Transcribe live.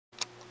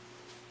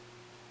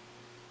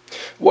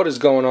What is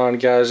going on,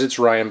 guys? It's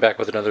Ryan back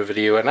with another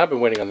video, and I've been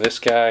waiting on this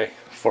guy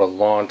for a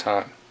long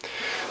time.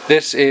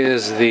 This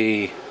is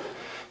the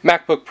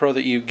MacBook Pro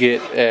that you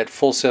get at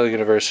Full Sail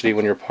University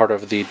when you're part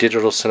of the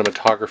digital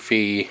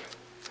cinematography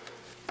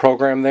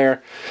program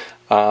there.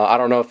 I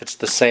don't know if it's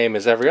the same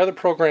as every other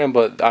program,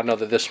 but I know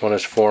that this one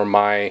is for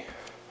my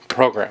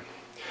program.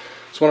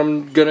 So what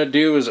I'm gonna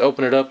do is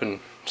open it up and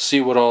see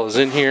what all is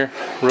in here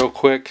real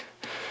quick.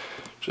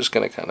 Just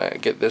gonna kind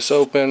of get this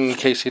open,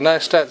 Casey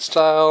Neistat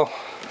style.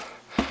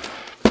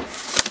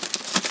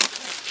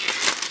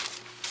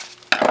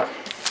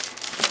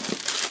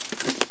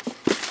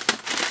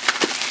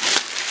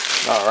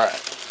 Alright.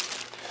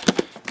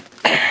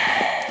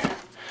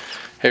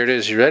 Here it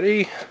is. You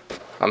ready?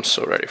 I'm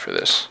so ready for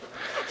this.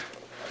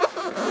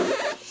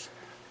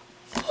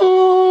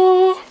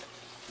 Oh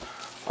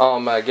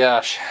my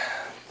gosh.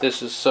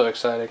 This is so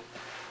exciting.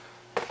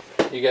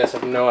 You guys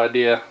have no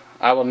idea.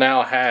 I will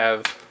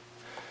now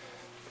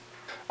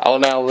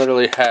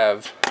literally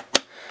have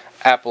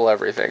Apple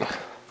everything,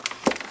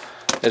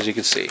 as you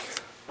can see.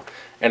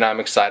 And I'm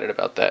excited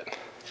about that.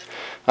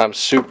 I'm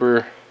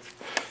super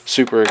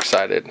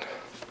excited.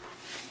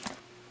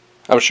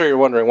 I'm sure you're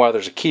wondering why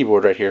there's a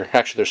keyboard right here.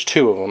 Actually, there's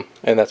two of them,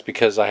 and that's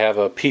because I have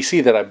a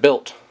PC that I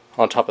built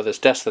on top of this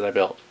desk that I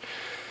built.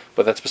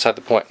 But that's beside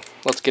the point.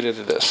 Let's get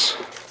into this.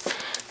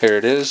 Here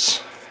it is.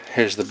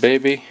 Here's the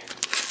baby.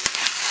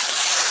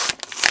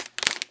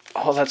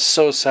 Oh, that's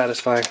so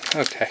satisfying.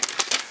 Okay.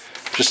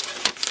 Just...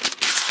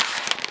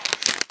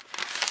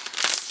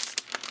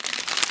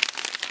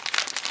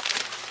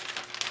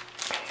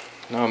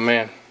 oh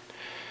man.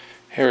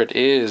 Here it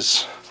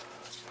is.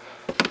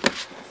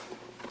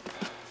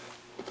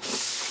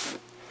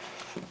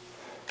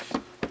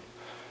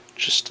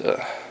 Just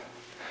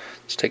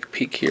let's take a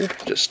peek here.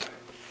 Just...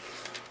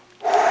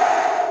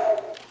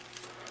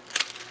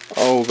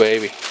 oh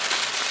baby.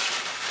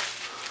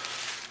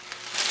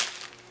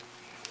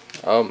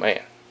 Oh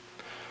man.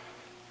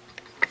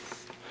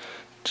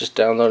 Just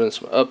downloading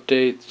some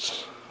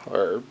updates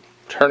or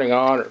turning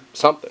on or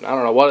something. I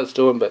don't know what it's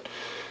doing, but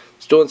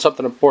it's doing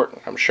something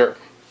important, I'm sure.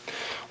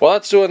 While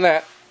it's doing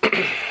that,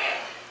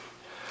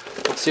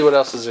 let's see what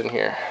else is in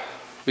here.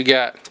 We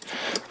got,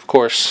 of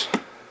course,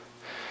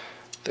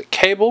 the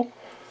cable.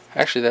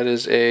 Actually, that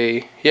is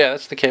a... yeah,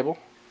 that's the cable.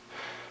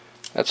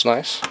 That's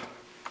nice.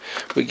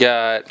 We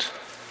got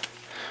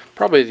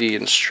probably the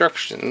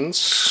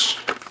instructions,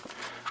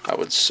 I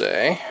would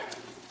say.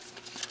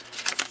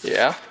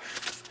 Yeah.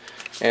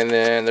 And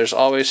then there's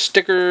always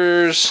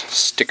stickers.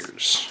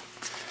 Stickers.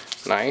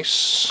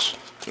 Nice.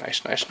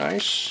 Nice, nice,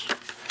 nice.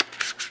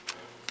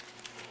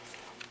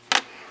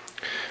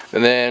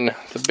 And then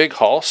the big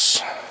hoss.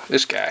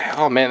 This guy.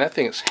 Oh man, that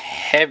thing is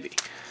heavy.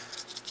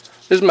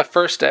 This is my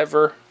first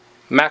ever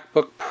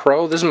MacBook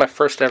Pro. This is my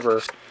first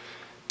ever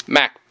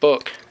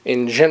MacBook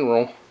in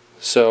general.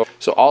 So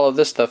all of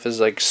this stuff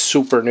is like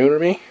super new to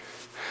me.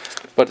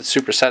 But it's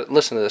super sad.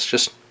 Listen to this.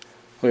 Just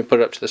let me put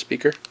it up to the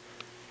speaker.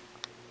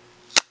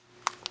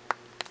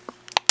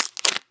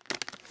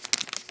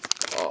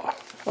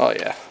 Oh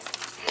yeah.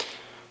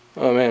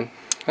 Oh man.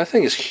 That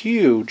thing is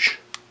huge.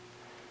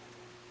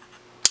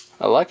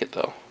 I like it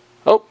though.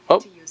 Oh.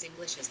 To use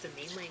English as the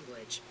main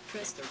language,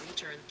 press the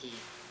return key.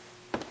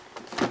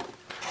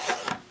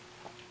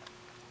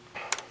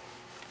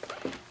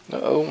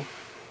 Uh-oh.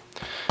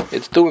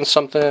 It's doing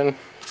something.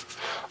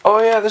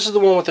 Oh yeah, this is the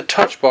one with the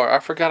touch bar. I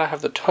forgot I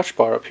have the touch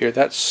bar up here.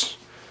 That's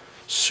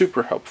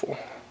super helpful.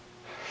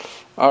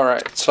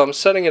 Alright, so I'm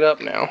setting it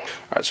up now.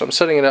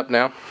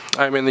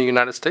 I'm in the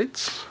United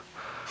States.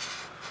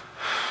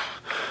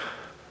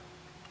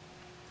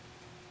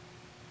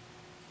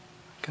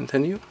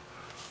 Continue.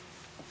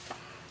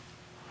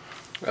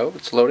 Oh,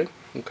 it's loading.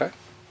 Okay.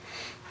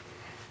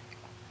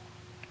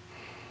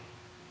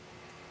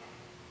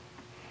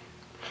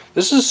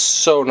 This is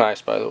so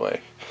nice, by the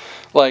way.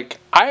 Like,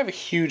 I have a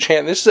huge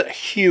hand. This is a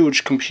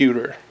huge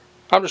computer.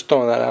 I'm just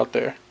throwing that out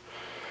there.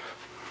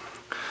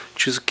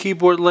 Choose a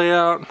keyboard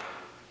layout.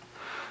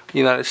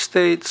 United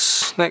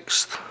States.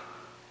 Next.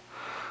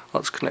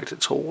 Let's connect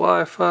it to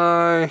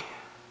Wi-Fi.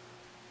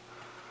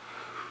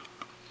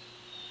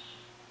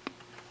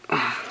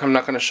 I'm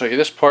not going to show you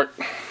this part.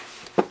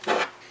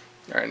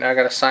 Alright, now I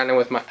got to sign in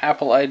with my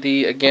Apple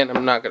ID. Again,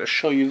 I'm not going to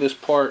show you this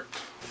part.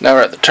 Now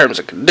we're at the terms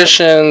and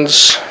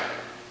conditions.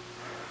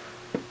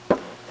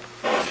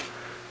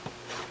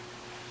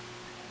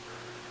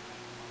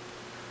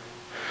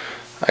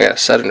 I gotta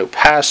set a new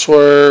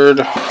password.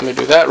 Let me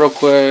do that real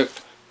quick.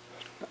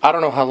 I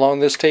don't know how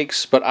long this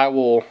takes, but I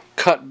will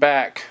cut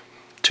back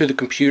to the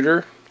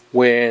computer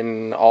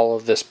when all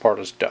of this part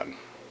is done.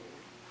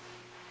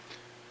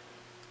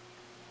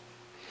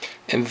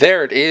 And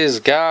there it is,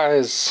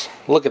 guys.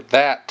 Look at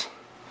that.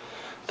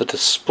 The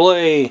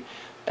display,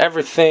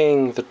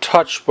 everything, the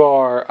touch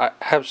bar. I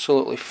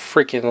absolutely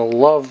freaking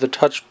love the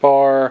touch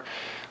bar.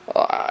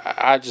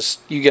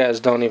 You guys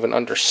don't even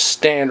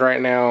understand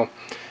right now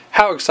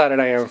how excited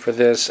I am for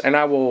this, and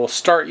I will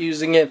start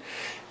using it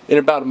in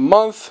about a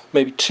month,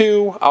 maybe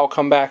two. I'll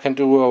come back and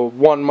do a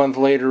 1 month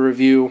later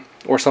review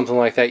or something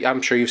like that.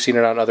 I'm sure you've seen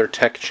it on other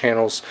tech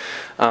channels.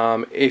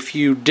 If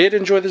you did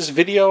enjoy this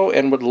video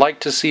and would like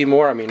to see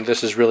more, I mean,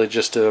 this is really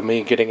just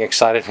me getting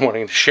excited and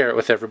wanting to share it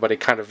with everybody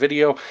kind of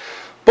video.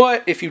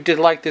 But if you did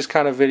like this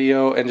kind of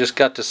video and just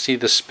got to see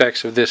the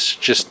specs of this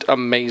just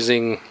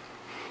amazing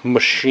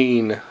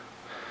machine,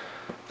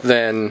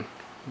 then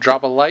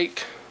drop a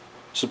like,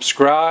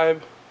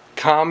 subscribe,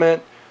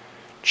 comment,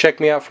 check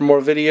me out for more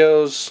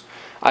videos.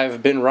 I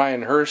have been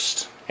Ryan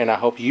Hurst, and I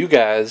hope you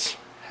guys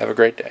have a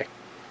great day.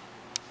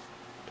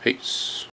 Peace.